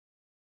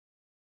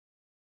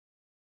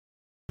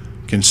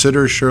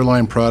Consider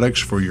Sherline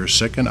products for your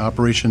second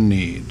operation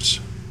needs.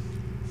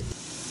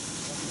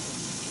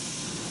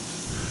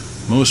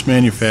 Most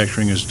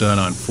manufacturing is done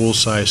on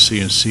full-size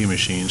CNC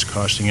machines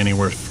costing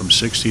anywhere from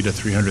 $60,000 to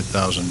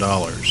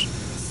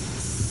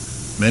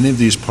 $300,000. Many of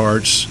these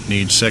parts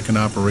need second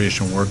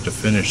operation work to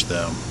finish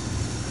them.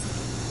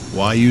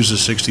 Why use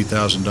a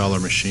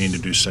 $60,000 machine to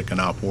do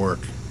second op work?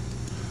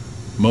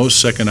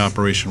 Most second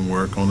operation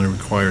work only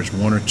requires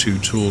 1 or 2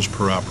 tools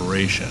per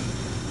operation.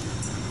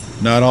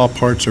 Not all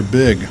parts are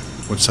big.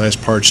 What size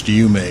parts do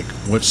you make?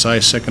 What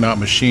size second op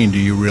machine do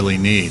you really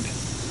need?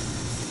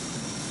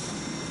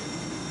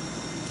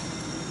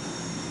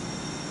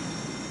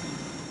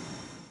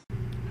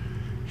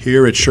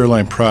 Here at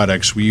Sherline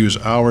Products, we use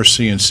our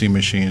CNC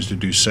machines to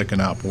do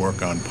second op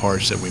work on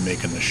parts that we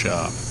make in the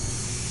shop.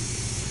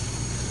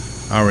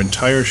 Our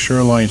entire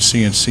Sherline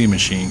CNC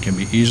machine can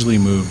be easily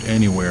moved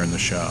anywhere in the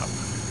shop.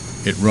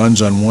 It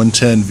runs on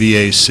 110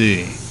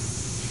 VAC.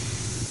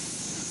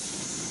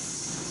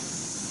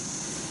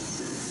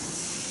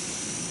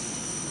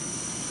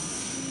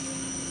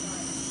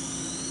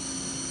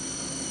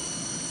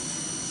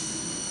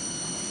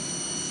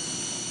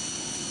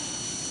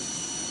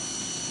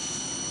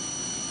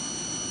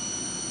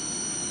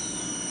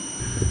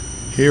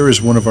 Here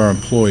is one of our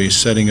employees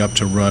setting up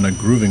to run a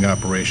grooving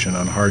operation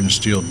on hardened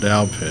steel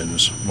dowel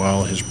pins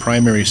while his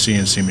primary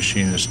CNC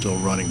machine is still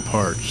running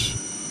parts.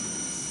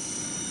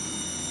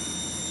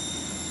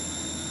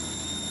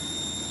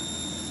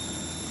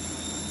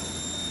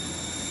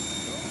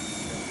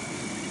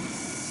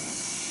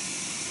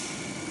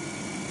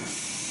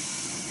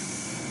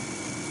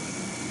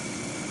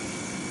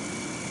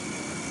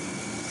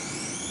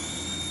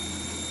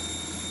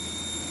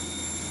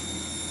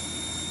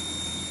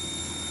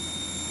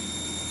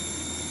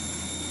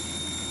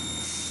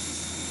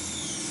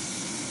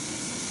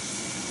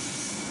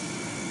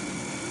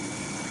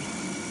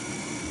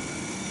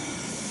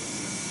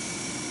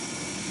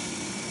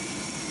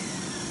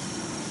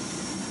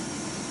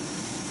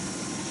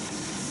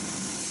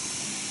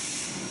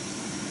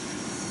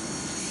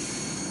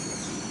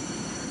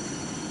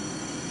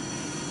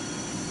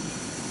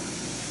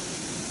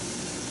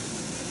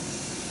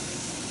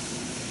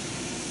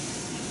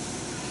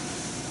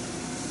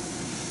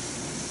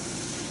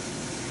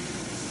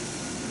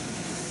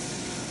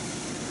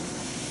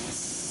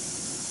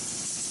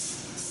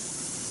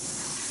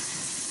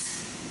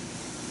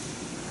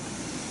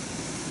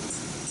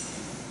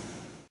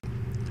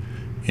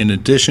 In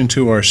addition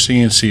to our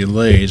CNC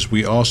lathes,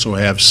 we also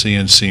have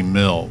CNC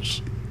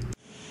mills.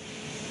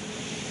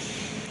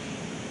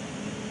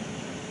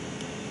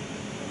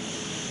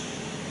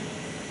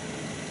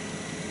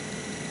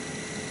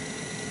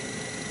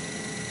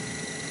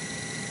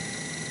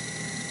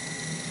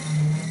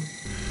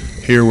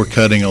 Here we're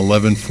cutting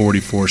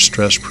 1144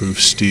 stress-proof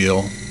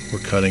steel. We're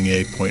cutting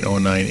a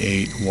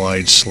 .098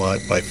 wide slot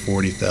by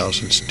 40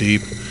 thousandths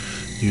deep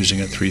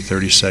using a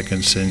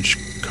 3/32 inch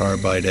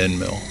carbide end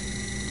mill.